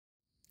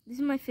This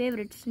is my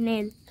favorite,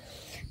 Snail.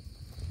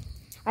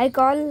 I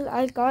call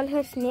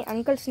her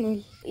Uncle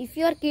Snail. If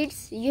you are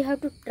kids, you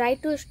have to try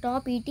to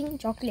stop eating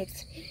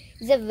chocolates.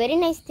 It's a very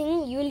nice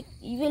thing. You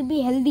will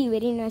be healthy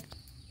very nice.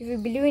 If you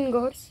believe in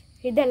gods,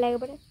 hit the like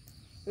button.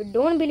 If you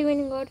don't believe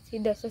in gods,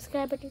 hit the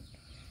subscribe button.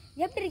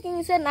 Yep,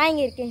 sir,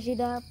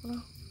 Shrida.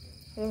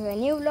 A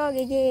new vlog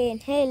again.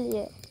 Hell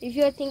yeah. If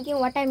you are thinking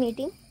what I'm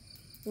eating,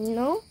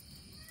 no,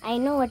 I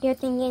know what you're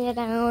thinking, that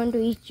I want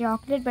to eat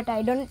chocolate, but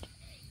I don't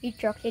eat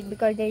chocolate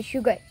because there is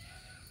sugar.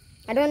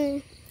 I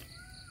don't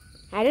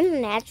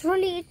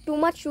naturally eat too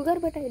much sugar,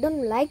 but I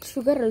don't like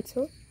sugar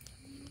also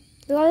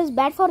because it's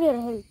bad for your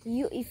health.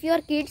 If you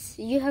are kids,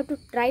 you have to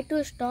try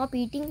to stop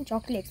eating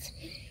chocolates.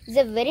 It's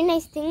a very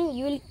nice thing.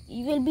 You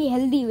will be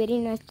healthy very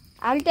nice.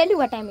 I'll tell you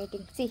what I'm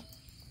eating. See,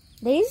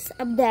 there is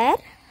up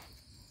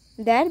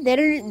there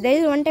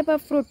is one type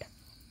of fruit.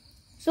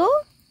 So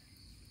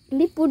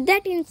we put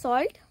that in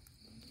salt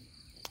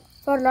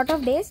for a lot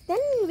of days, then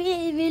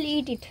we will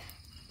eat it.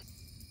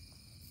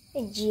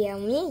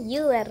 Yummy,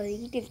 you are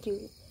eating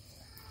cute.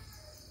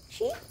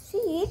 She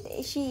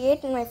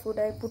ate my food.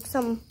 I put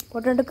some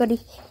potato curry.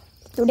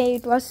 Today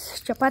it was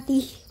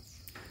chapati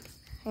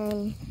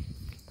and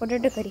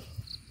potato curry.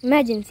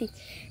 Imagine, see,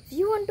 if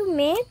you want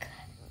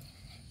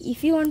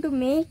to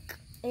make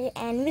an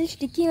anvil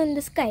sticky on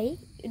the sky,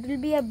 it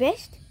will be a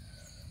best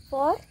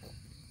for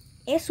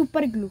a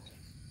super glue.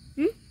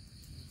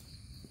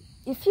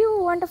 If you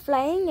want a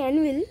flying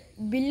anvil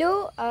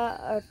below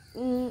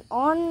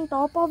on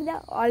top of the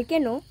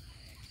volcano,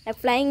 like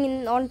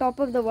flying on top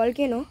of the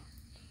volcano,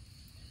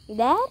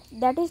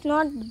 that is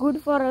not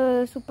good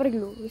for super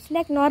glue. It's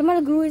like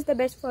normal glue is the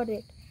best for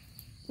it,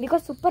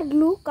 because super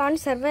glue can't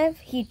survive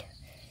heat.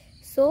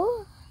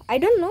 So I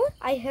don't know,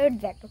 I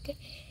heard that. Okay,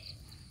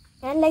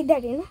 and like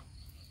that, you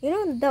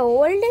know the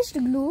oldest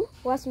glue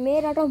was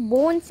made out of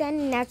bones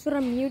and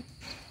natural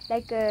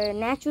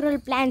natural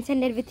plants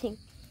and everything.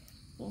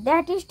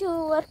 That used to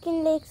work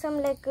in like some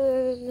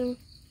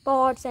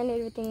pots and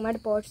everything,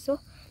 mud pots. So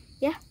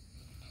yeah,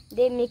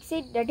 they mix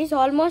it. That is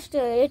almost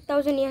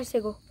 8,000 years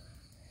ago.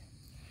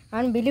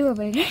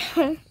 Unbelievable.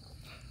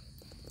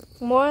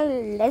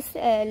 Less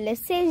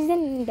age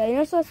than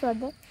dinosaurs were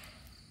there.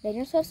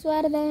 Dinosaurs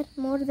were there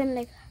more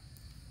than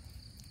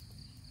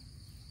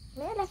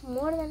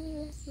more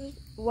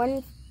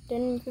than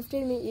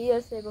 10-15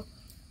 years ago.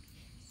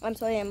 I'm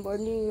sorry, I'm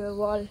burning your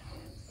wall.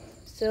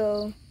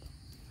 So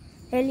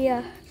hell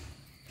yeah.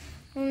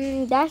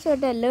 That's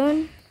what I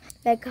learned.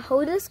 Like,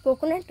 how does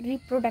coconut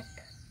reproduct?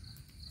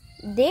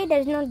 They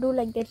does not do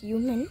like that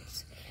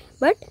humans,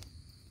 but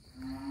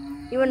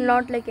even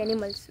not like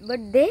animals. But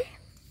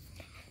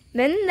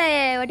when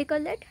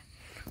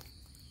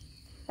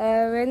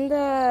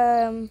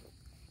the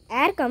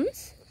air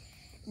comes,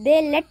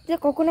 they let the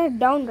coconut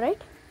down,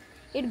 right?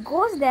 It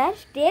goes there,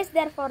 stays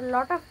there for a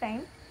lot of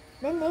time.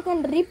 Then they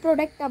can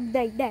reproduct up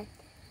like that.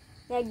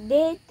 Like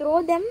they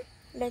throw them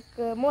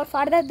more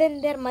farther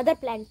than their mother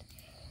plant,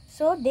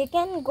 so they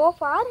can go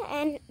far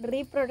and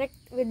reproduct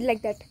with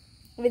like that,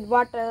 with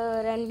water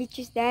and which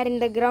is there in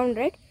the ground,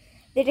 right?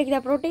 They take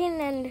the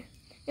protein, and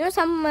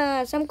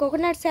some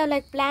coconuts have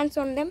like plants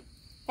on them.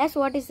 That's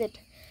what is it.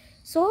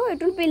 So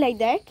it will be like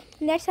that.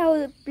 That's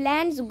how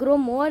plants grow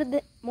more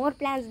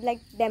plants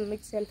like them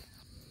itself.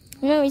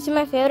 Which is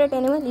my favorite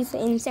animal is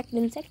insect.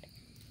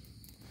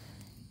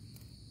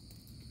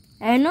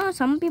 I know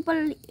some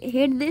people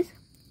hate this.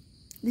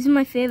 This is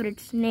my favorite,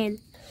 Snail.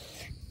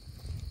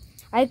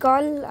 I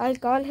call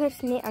her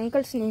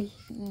Uncle Snail.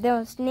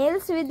 The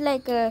snails with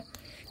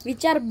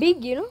which are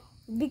big,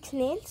 big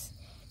snails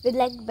with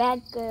back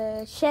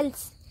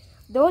shells.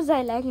 Those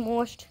I like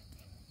most.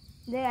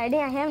 I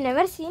have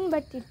never seen,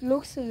 but it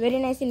looks very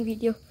nice in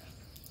video.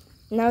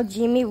 Now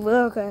Jimmy,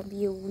 woke up,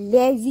 you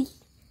lazy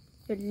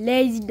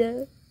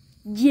dog.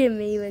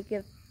 Jimmy, wake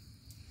up.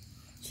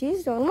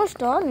 She's almost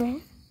tall,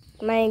 man.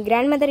 My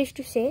grandmother used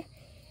to say,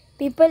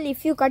 people,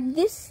 if you cut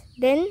this,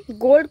 then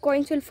gold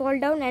coins will fall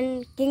down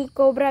and king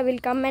cobra will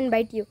come and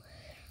bite you.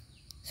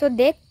 So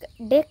they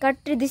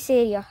cut this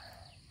area.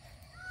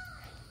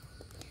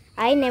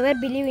 I never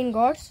believe in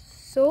gods,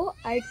 so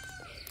I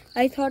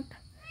thought,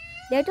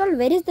 they told,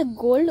 where is the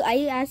gold?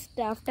 I asked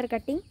after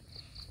cutting,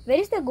 where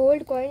is the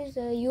gold coins?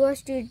 You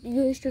used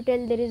to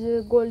tell there is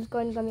a gold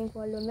coin coming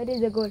fall down. Where is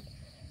the gold?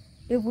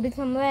 You put it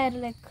somewhere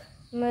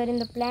in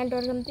the plant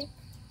or something.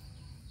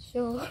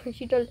 So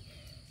she told,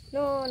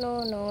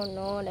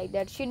 no, like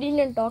that. She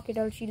didn't talk at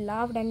all. She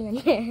laughed and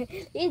went.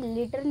 It's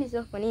literally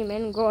so funny,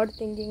 man. God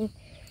thinking.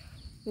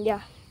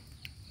 Yeah.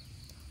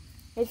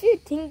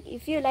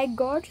 If you like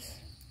gods,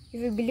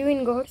 if you believe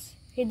in gods,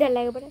 hit the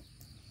like button.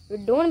 If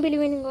you don't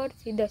believe in gods,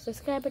 hit the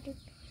subscribe button.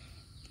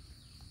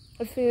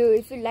 If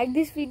you like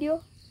this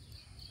video,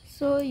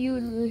 so you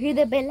hit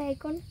the bell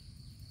icon.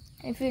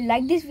 If you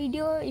like this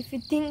video, if you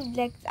think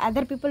like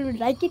other people would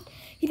like it,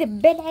 hit the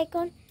bell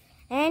icon.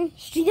 And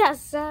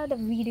Shrida, the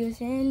video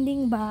is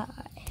ending. Bye.